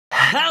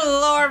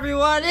Hello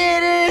everyone,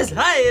 it is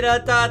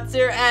HaterTots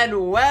here,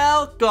 and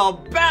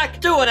welcome back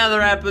to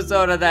another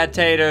episode of that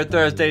Tater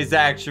Thursday's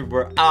action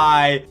where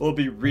I will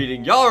be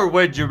reading your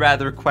Would You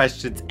Rather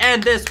questions.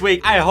 And this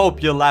week, I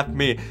hope you left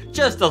me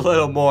just a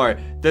little more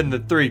than the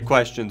 3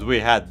 questions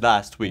we had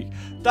last week.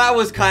 That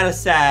was kind of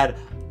sad.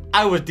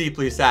 I was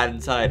deeply sad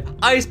inside.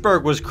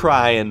 Iceberg was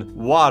crying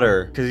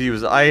water because he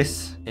was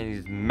ice and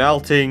he's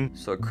melting,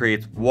 so it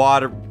creates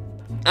water.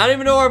 I don't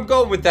even know where I'm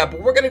going with that, but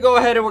we're gonna go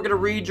ahead and we're gonna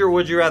read your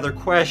Would You Rather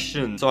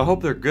questions. So I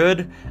hope they're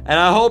good, and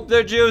I hope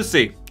they're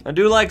juicy. I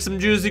do like some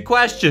juicy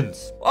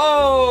questions.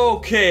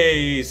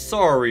 Okay,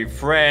 sorry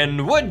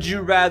friend. Would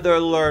you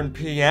rather learn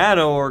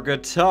piano or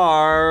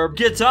guitar?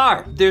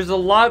 Guitar. There's a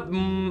lot,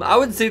 I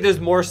would say there's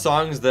more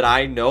songs that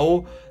I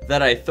know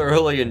that I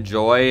thoroughly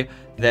enjoy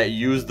that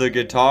use the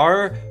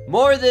guitar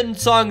more than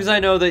songs I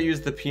know that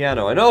use the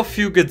piano. I know a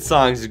few good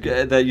songs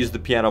that use the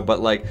piano, but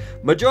like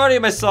majority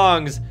of my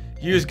songs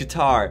use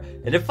guitar,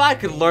 and if I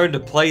could learn to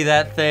play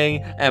that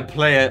thing and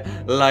play it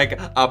like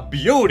a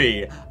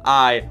beauty,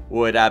 I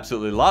would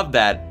absolutely love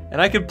that.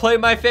 And I could play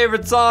my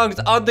favorite songs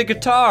on the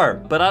guitar,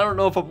 but I don't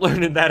know if I'm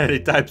learning that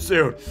anytime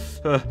soon.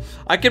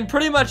 I can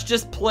pretty much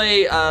just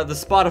play the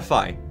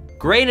Spotify.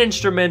 Great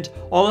instrument,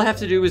 all I have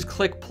to do is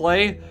click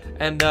play,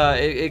 and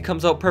it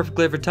comes out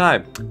perfectly every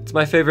time. It's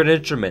my favorite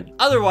instrument.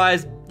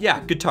 Otherwise, yeah,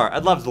 guitar.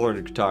 I'd love to learn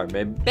a guitar,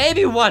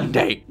 maybe one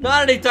day.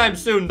 Not anytime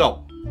soon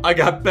though. I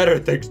got better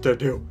things to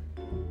do.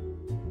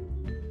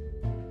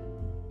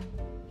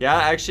 Yeah,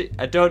 actually,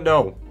 I don't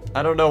know.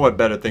 I don't know what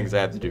better things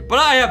I have to do, but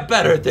I have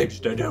better things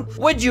to do.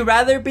 Would you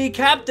rather be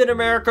Captain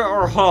America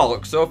or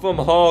Hulk? So if I'm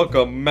Hulk,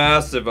 I'm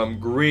massive, I'm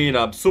green,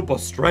 I'm super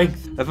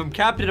strength. If I'm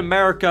Captain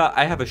America,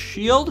 I have a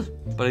shield,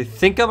 but I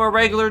think I'm a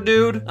regular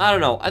dude. I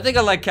don't know. I think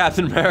I like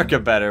Captain America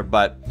better,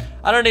 but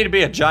I don't need to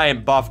be a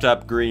giant buffed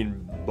up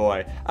green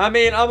boy. I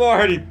mean, I'm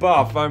already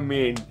buff. I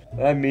mean,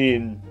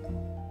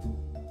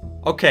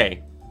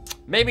 okay.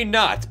 Maybe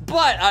not,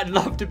 but I'd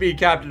love to be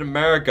Captain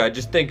America. I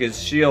just think his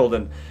shield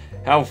and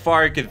how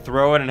far he can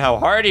throw it and how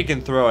hard he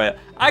can throw it.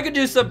 I could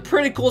do some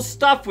pretty cool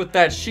stuff with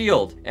that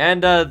shield.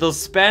 And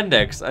those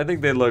spandex, I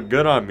think they look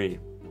good on me.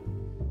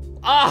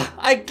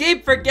 I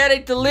keep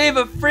forgetting to leave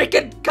a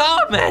freaking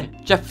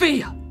comment.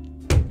 Jafia.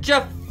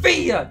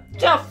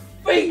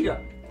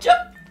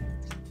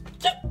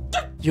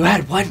 You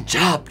had one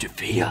job,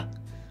 Jafia.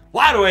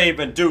 Why do I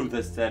even do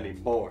this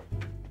anymore?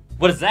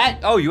 What is that?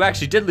 Oh, you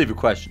actually did leave a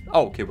question.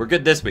 Oh, okay, we're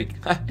good this week.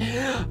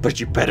 But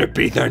you better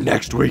be there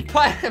next week.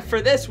 But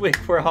for this week,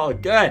 we're all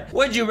good.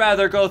 Would you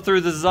rather go through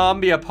the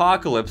zombie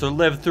apocalypse or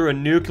live through a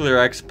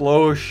nuclear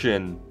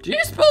explosion? Do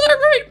you spell that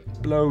right?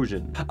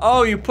 Explosion.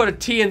 Oh, you put a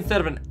T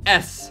instead of an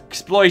S.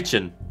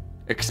 Exploitation.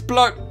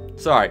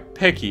 Sorry,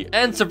 picky.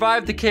 And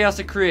survive the chaos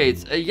it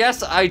creates.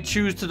 Yes, I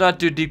choose to not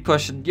do deep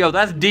question. Yo,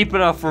 that's deep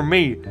enough for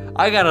me.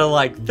 I gotta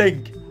like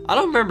think. I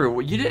don't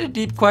remember. You did a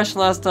deep question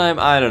last time?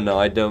 I don't know.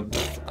 I don't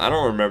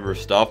remember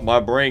stuff. My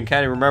brain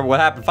can't even remember what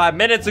happened 5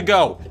 minutes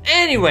ago.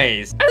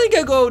 Anyways, I think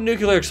I go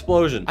nuclear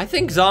explosion. I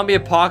think zombie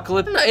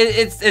apocalypse,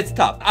 it's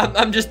tough.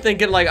 I'm just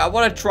thinking like, I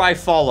want to try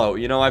Fallout.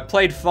 You know, I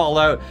played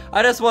Fallout.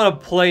 I just want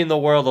to play in the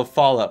world of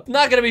Fallout.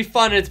 Not going to be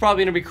fun. It's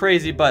probably going to be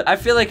crazy, but I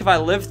feel like if I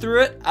live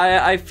through it,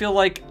 I feel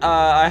like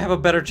I have a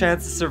better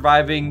chance of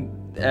surviving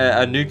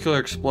a nuclear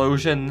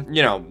explosion,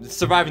 you know,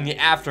 surviving the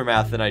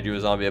aftermath than I do a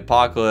zombie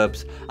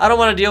apocalypse. I don't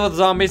want to deal with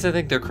zombies. I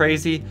think they're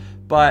crazy,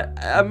 but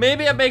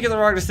maybe I'm making the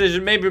wrong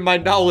decision. Maybe my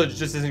knowledge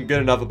just isn't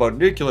good enough about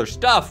nuclear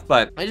stuff,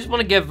 but I just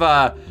want to give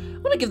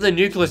the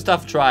nuclear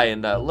stuff a try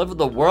and live in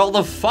the world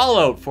of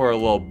Fallout for a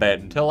little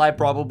bit until I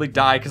probably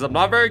die because I'm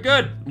not very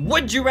good.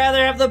 Would you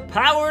rather have the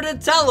power to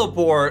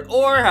teleport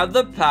or have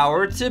the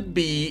power to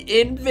be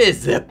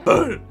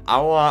invisible?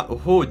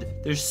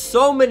 There's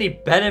so many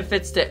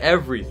benefits to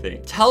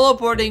everything.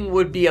 Teleporting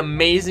would be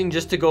amazing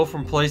just to go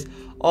from place.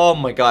 Oh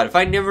my god, if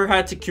I never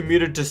had to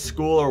commute to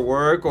school or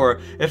work, or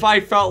if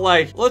I felt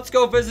like, let's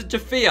go visit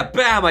Jafia,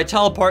 bam, I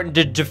teleport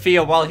into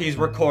Jafia while he's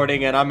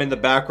recording and I'm in the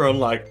background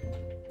like,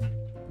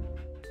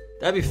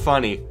 that'd be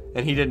funny.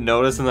 And he didn't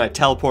notice and I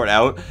teleport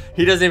out.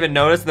 He doesn't even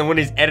notice, and then when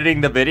he's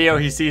editing the video,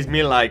 he sees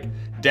me like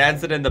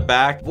dancing in the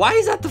back. Why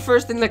is that the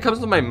first thing that comes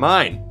to my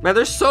mind? Man,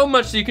 there's so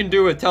much you can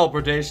do with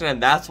teleportation,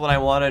 and that's what I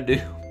want to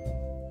do.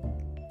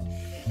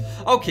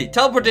 Okay,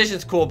 teleportation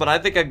is cool, but I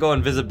think I'd go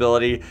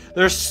invisibility.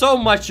 There's so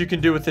much you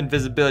can do with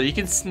invisibility. You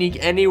can sneak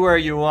anywhere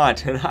you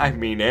want, and I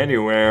mean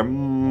anywhere.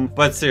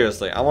 But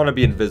seriously, I want to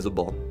be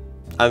invisible.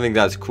 I think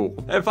that's cool.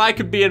 If I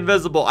could be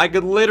invisible, I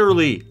could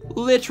literally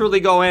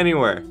go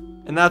anywhere,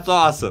 and that's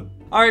awesome.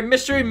 All right,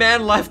 Mystery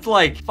Man left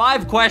like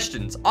 5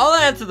 questions. I'll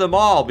answer them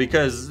all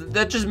because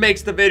that just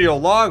makes the video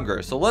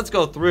longer. So let's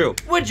go through.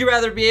 Would you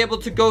rather be able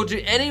to go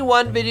to any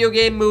one video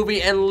game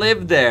movie and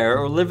live there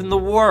or live in the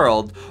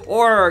world,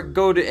 or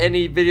go to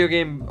any video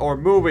game or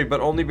movie but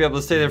only be able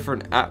to stay there for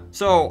an hour?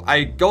 So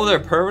I go there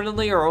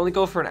permanently or only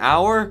go for an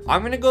hour?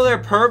 I'm gonna go there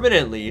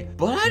permanently,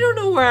 but I don't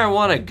know where I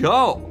want to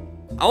go.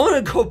 I want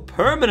to go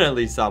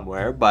permanently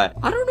somewhere, but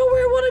I don't know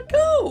where I want to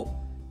go.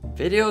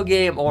 Video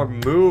game or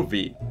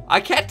movie? I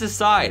can't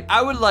decide.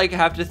 I would like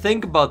have to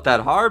think about that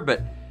hard,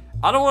 but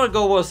I don't want to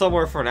go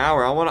somewhere for an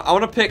hour. I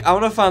want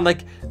to find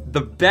like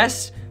the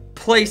best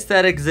place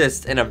that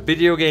exists in a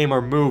video game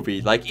or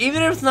movie. Like,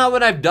 even if it's not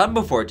what I've done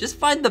before, just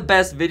find the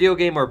best video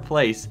game or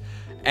place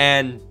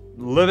and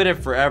live in it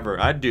forever.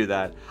 I'd do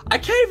that. I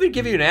can't even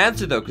give you an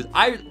answer though, because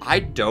I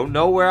don't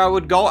know where I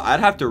would go.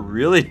 I'd have to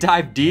really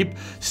dive deep,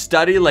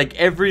 study like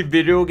every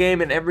video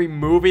game and every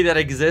movie that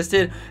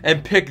existed,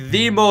 and pick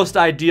the most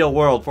ideal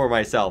world for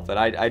myself. And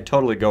I'd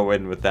totally go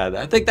in with that.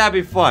 I think that'd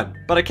be fun.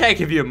 But I can't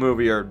give you a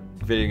movie or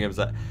video games.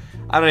 I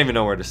don't even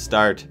know where to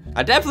start.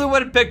 I definitely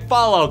wouldn't pick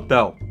Fallout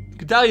though. I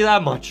can tell you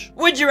that much.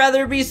 Would you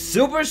rather be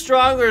super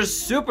strong or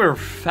super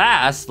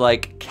fast,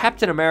 like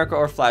Captain America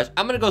or Flash?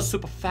 I'm gonna go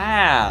super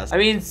fast. I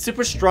mean,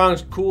 super strong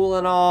is cool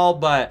and all,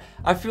 but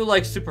I feel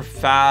like super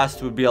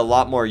fast would be a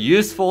lot more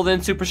useful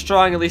than super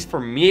strong. At least for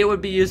me, it would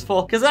be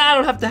useful, because I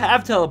don't have to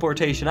have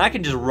teleportation. I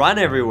can just run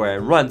everywhere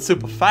and run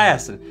super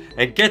fast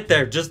and get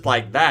there just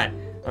like that.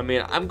 I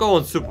mean, I'm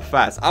going super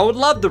fast. I would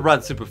love to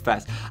run super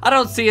fast. I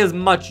don't see as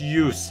much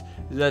use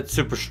that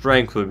super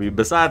strength would be,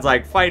 besides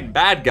like fighting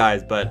bad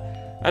guys, but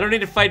I don't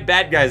need to fight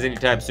bad guys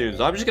anytime soon,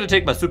 so I'm just gonna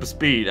take my super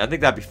speed. I think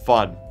that'd be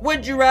fun.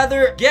 Would you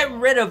rather get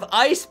rid of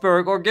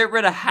Iceberg or get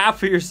rid of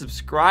half of your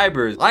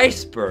subscribers?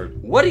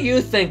 Iceberg, what do you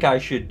think I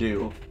should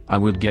do? I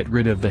would get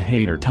rid of the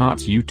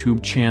HaterTots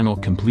YouTube channel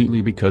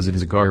completely because it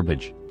is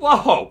garbage.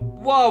 Whoa,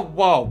 whoa,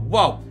 whoa,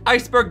 whoa.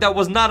 Iceberg, that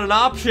was not an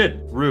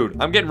option. Rude.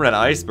 I'm getting rid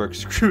of Iceberg.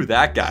 Screw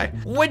that guy.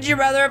 Would you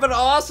rather have an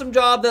awesome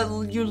job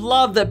that you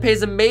love that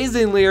pays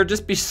amazingly, or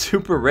just be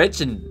super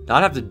rich and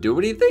not have to do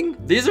anything?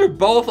 These are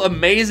both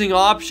amazing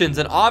options,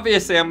 and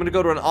obviously I'm gonna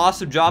go to an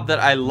awesome job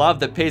that I love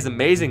that pays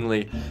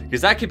amazingly,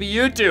 because that could be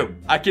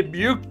YouTube.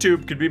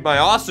 YouTube could be my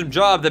awesome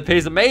job that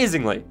pays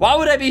amazingly. Why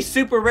would I be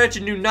super rich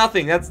and do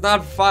nothing? That's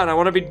not fun. I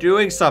want to be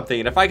doing something,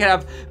 and if I can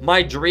have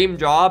my dream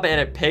job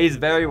and it pays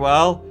very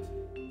well,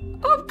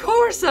 of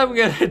course I'm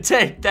gonna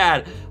take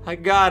that. I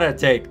gotta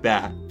take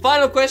that.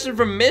 Final question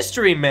from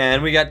Mystery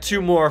Man. We got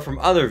 2 more from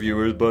other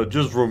viewers, but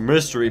just from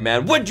Mystery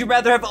Man. Would you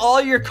rather have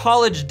all your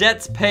college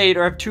debts paid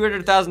or have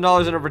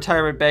 $200,000 in a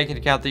retirement banking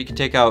account that you can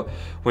take out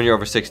when you're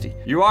over 60?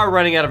 You are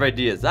running out of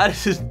ideas. That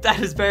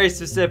is very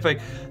specific.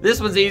 This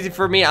one's easy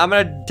for me. I'm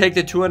gonna take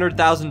the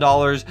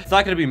 $200,000. It's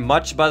not gonna be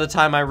much by the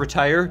time I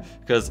retire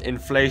because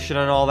inflation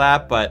and all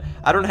that, but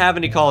I don't have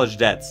any college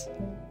debts.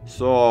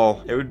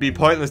 So it would be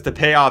pointless to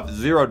pay off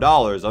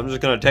 $0. I'm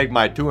just gonna take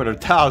my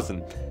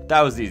 $200,000.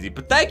 That was easy.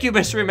 But thank you,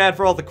 Mystery Man,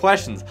 for all the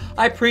questions.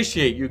 I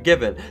appreciate you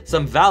giving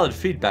some valid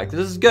feedback.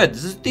 This is good.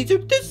 This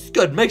is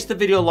good. Makes the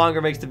video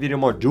longer, makes the video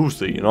more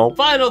juicy, you know?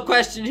 Final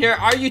question here.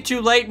 Are you too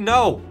late?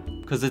 No,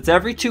 because it's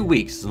every 2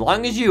 weeks. As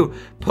long as you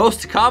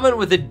post a comment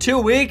within 2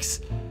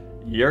 weeks,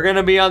 you're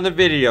gonna be on the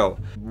video.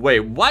 Wait,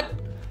 what?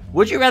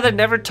 Would you rather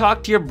never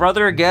talk to your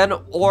brother again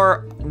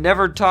or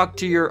never talk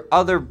to your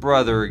other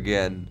brother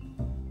again?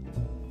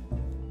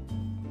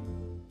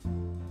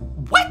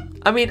 What?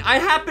 I mean, I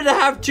happen to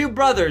have 2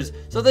 brothers,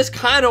 so this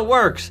kind of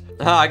works.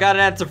 I got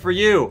an answer for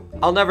you.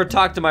 I'll never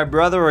talk to my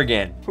brother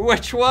again.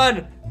 Which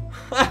one?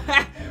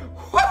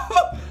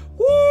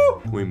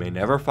 We may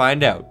never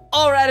find out.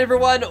 All right,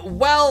 everyone.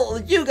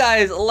 Well, you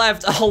guys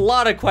left a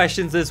lot of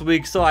questions this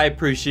week, so I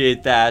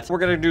appreciate that. We're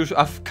gonna do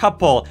a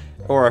couple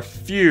or a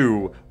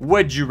few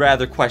would you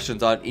rather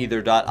questions on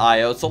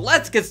either.io. So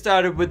let's get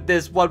started with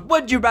this one.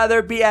 Would you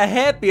rather be a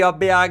hippie or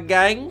be a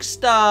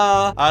gangster?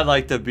 I'd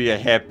like to be a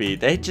hippie.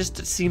 They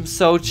just seem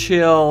so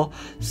chill,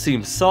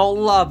 seem so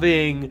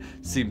loving,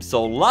 seem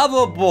so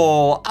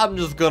lovable. I'm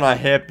just gonna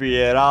hippie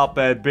it up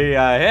and be a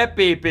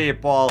hippie,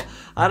 people.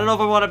 I don't know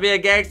if I want to be a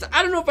gangster.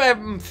 I don't know if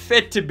I'm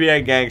fit to be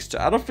a gangster.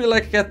 I don't feel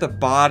like I got the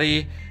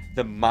body,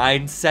 the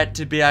mindset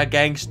to be a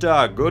gangster,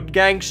 a good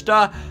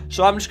gangster.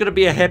 So I'm just gonna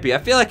be a hippie. I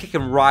feel like I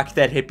can rock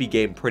that hippie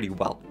game pretty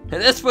well.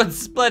 And this one's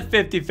split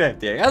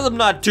 50-50. I guess I'm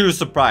not too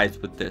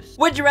surprised with this.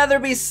 Would you rather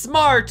be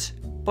smart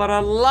but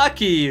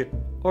unlucky,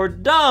 or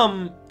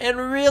dumb and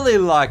really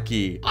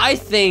lucky? I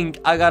think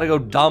I gotta go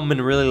dumb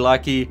and really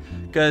lucky,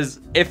 because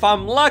if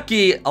I'm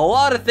lucky, a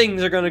lot of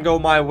things are gonna go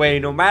my way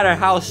no matter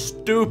how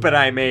stupid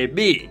I may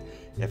be.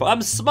 If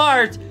I'm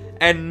smart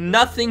and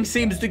nothing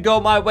seems to go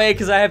my way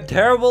because I have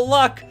terrible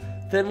luck,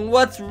 then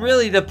what's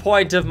really the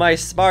point of my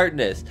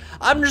smartness?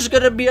 I'm just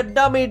gonna be a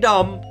dummy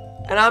dumb,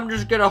 and I'm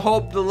just gonna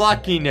hope the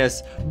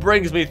luckiness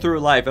brings me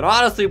through life. And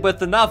honestly,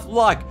 with enough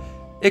luck,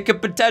 it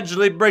could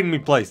potentially bring me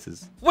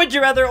places. Would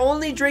you rather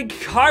only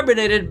drink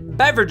carbonated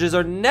beverages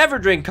or never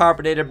drink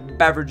carbonated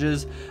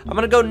beverages? I'm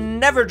gonna go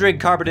never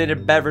drink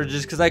carbonated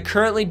beverages because I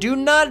currently do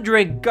not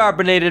drink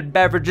carbonated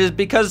beverages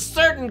because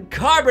certain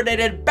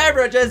carbonated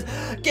beverages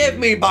give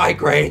me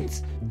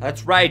migraines.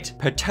 That's right,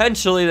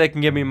 potentially they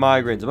can give me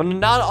migraines. But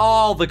not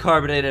all the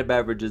carbonated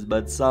beverages,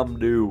 but some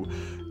do,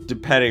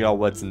 depending on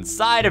what's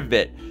inside of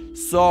it.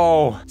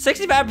 So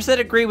 65%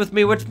 agree with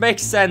me, which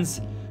makes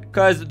sense,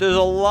 because there's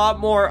a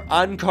lot more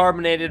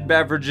uncarbonated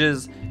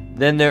beverages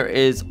then there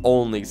is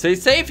only. So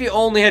say if you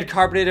only had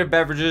carbonated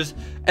beverages,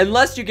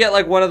 unless you get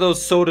like one of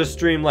those Soda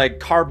Stream like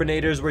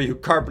carbonators where you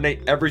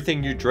carbonate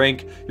everything you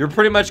drink, you're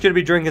pretty much gonna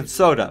be drinking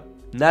soda.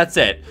 And that's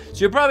it. So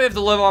you probably have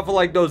to live off of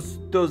like those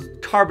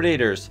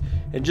carbonators,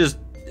 and just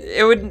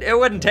it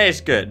wouldn't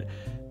taste good.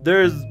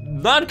 There's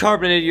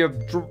non-carbonated.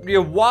 You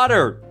have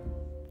water,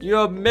 you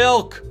have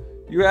milk,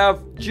 you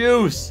have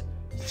juice,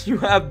 you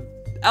have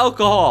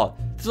alcohol.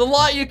 There's a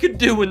lot you could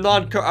do with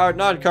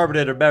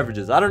non-carbonated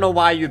beverages. I don't know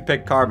why you'd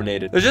pick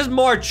carbonated. There's just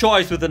more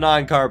choice with the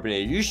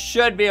non-carbonated. You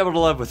should be able to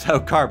live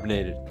without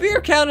carbonated.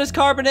 Beer count as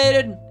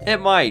carbonated?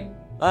 It might.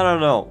 I don't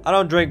know. I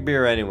don't drink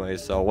beer anyway,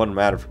 so it wouldn't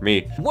matter for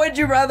me. Would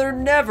you rather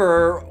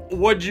never?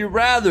 Would you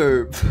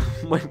rather?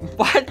 Wait,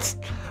 what?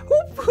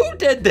 Who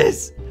did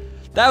this?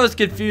 That was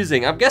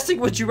confusing. I'm guessing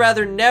would you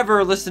rather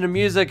never listen to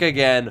music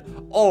again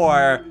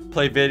or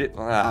play video?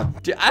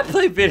 I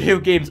play video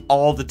games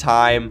all the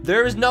time.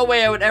 There is no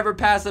way I would ever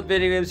pass up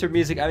video games for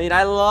music. I mean,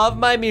 I love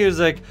my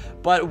music,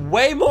 but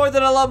way more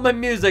than I love my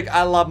music,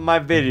 I love my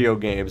video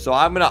games. So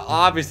I'm gonna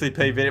obviously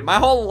play video. My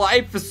whole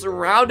life is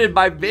surrounded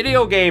by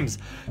video games.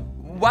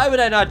 Why would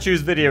I not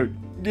choose video?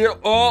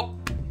 Oh,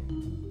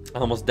 I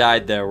almost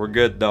died there. We're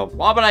good though.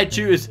 Why would I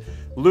choose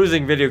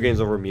losing video games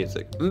over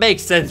music?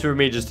 Makes sense for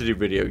me just to do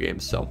video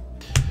games. So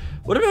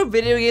what about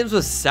video games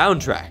with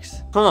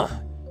soundtracks? Huh,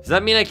 does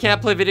that mean I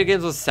can't play video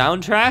games with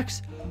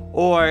soundtracks?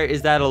 Or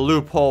is that a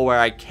loophole where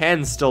I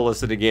can still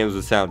listen to games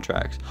with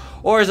soundtracks?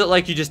 Or is it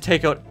like you just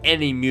take out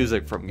any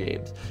music from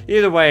games?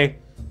 Either way,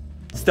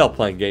 still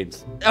playing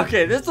games.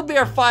 Okay, this will be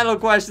our final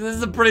question. This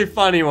is a pretty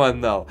funny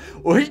one though.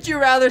 Would you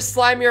rather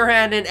slam your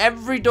hand in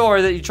every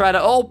door that you try to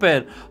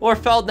open, or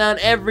fall down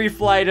every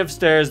flight of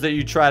stairs that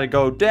you try to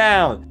go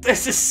down?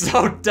 This is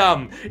so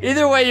dumb.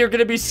 Either way, you're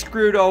gonna be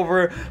screwed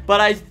over, but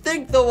I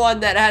think the one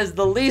that has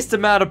the least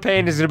amount of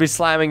pain is gonna be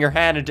slamming your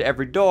hand into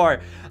every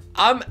door.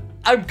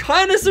 I'm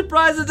kind of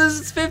surprised that this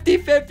is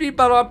 50-50,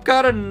 but I'm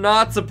kind of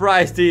not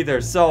surprised either.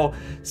 So,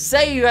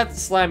 say you have to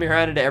slam your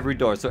hand into every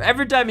door. So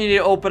every time you need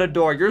to open a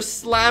door, you're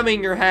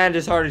slamming your hand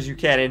as hard as you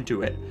can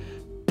into it.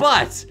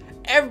 But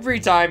every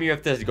time you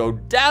have to go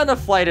down a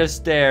flight of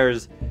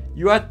stairs,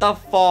 you have to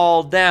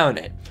fall down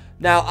it.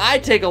 Now, I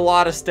take a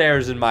lot of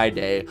stairs in my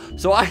day,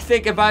 so I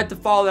think if I had to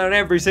fall down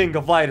every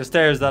single flight of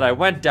stairs that I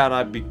went down, it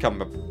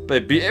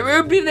would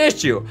be an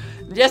issue.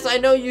 Yes, I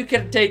know you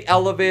can take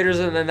elevators,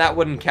 and then that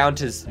wouldn't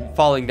count as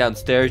falling down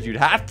stairs. You'd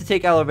have to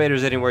take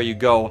elevators anywhere you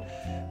go,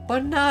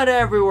 but not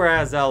everywhere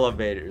has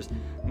elevators.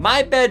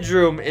 My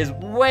bedroom is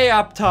way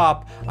up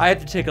top. I have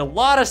to take a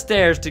lot of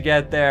stairs to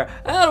get there.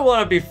 I don't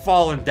want to be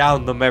falling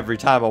down them every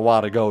time I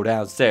want to go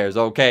downstairs,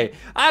 okay?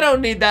 I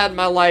don't need that in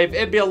my life.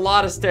 It'd be a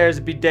lot of stairs.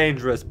 It'd be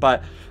dangerous.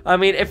 But, I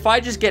mean, if I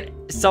just get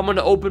someone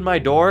to open my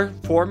door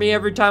for me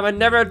every time, I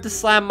never have to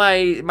slam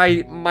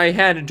my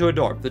hand into a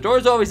door. If the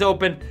door's always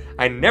open,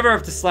 I never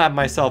have to slam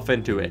myself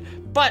into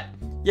it. But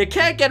you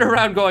can't get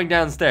around going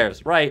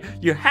downstairs, right?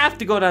 You have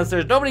to go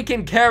downstairs. Nobody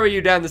can carry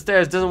you down the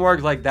stairs. It doesn't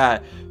work like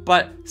that.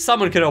 But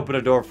someone can open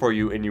a door for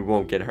you and you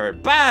won't get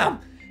hurt. Bam!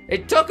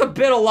 It took a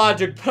bit of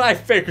logic, but I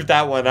figured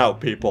that one out,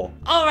 people.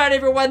 Alright,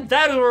 everyone,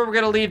 that is where we're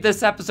gonna leave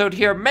this episode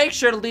here. Make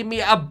sure to leave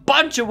me a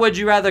bunch of Would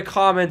You Rather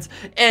comments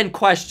and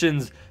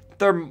questions.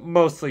 They're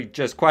mostly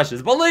just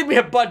questions, but leave me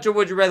a bunch of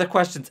Would You Rather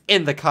questions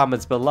in the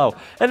comments below,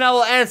 and I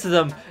will answer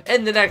them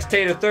in the next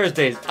Tater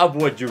Thursdays of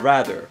Would You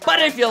Rather. But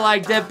if you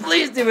liked it,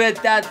 please do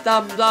hit that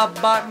thumbs up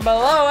button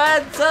below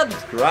and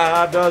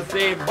subscribe to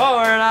see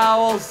more, and I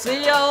will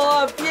see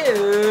all of you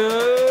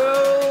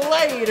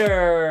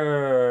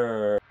later.